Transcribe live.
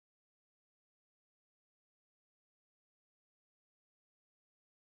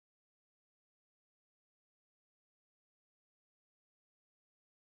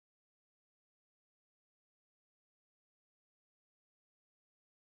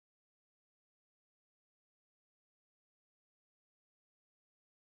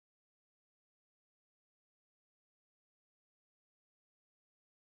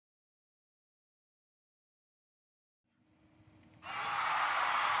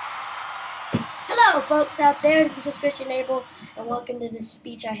Hello folks out there, this is Christian Abel, and welcome to this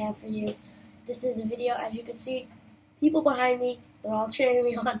speech I have for you. This is a video, as you can see, people behind me, they're all cheering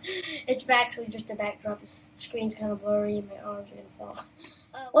me on. It's actually just a backdrop. The screen's kind of blurry and my arms are going to fall.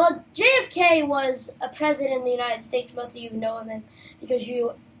 Well, JFK was a president in the United States. Most of you know of him because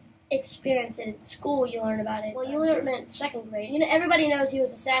you experience it at school, you learn about it. Well, you learn it in 2nd grade. You know, everybody knows he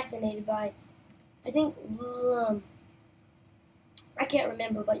was assassinated by, I think, I can't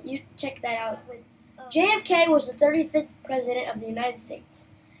remember, but you check that out. JFK was the 35th president of the United States,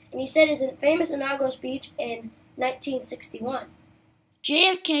 and he said his famous inaugural speech in 1961.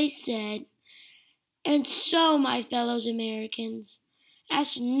 JFK said, "And so, my fellows Americans,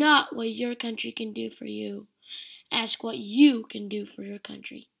 ask not what your country can do for you. Ask what you can do for your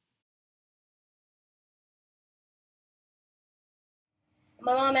country."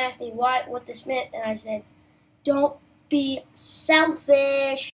 My mom asked me what this meant, and I said, "Don't be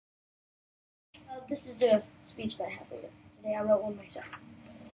selfish." This is the speech that I have for you today. I wrote one myself.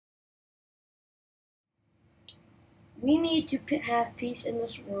 We need to have peace in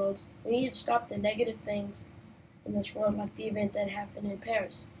this world. We need to stop the negative things in this world, like the event that happened in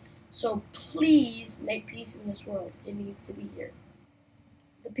Paris. So please make peace in this world. It needs to be here.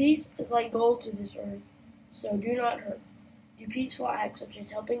 The peace is like gold to this earth, so do not hurt. Do peaceful acts such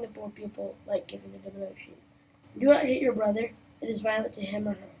as helping the poor people, like giving a donation. Do not hit your brother. It is violent to him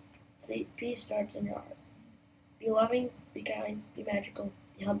or her. Peace starts in your heart. Be loving, be kind, be magical,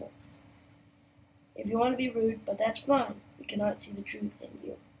 be humble. If you want to be rude, but that's fine, we cannot see the truth in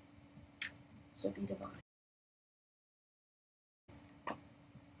you. So be divine.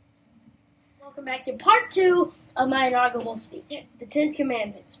 Welcome back to part 2 of my inaugural speech. The 10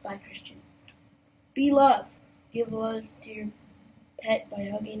 Commandments by Christian. Be love. Give love to your pet by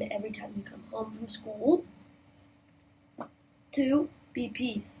hugging it every time you come home from school. 2. Be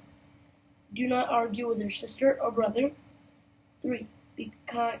peace. Do not argue with your sister or brother. 3. Be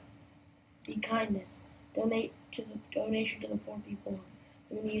kindness. Donation to the poor people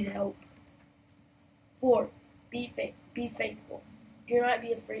who need help. 4. Be faithful. Do not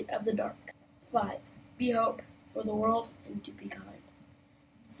be afraid of the dark. 5. Be hope for the world and to be kind.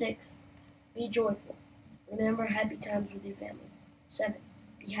 6. Be joyful. Remember happy times with your family. 7.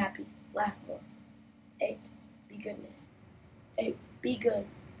 Be happy. Laugh more. 8. Be goodness. 8. Be good.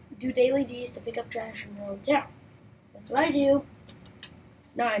 Do daily deeds to pick up trash in your own town. That's what I do.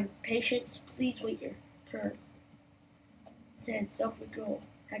 9. Patience. Please wait your turn. 10. Self-control.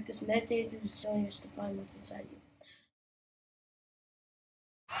 Practice meditating and stillness to find what's inside you.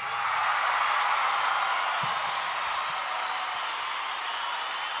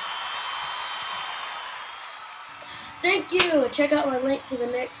 Thank you. Check out my link to the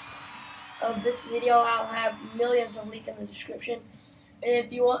next of this video. I'll have millions of links in the description. And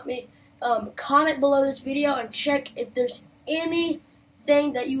if you want me, comment below this video and check if there's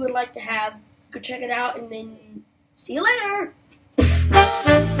anything that you would like to have. Go check it out and then see you later.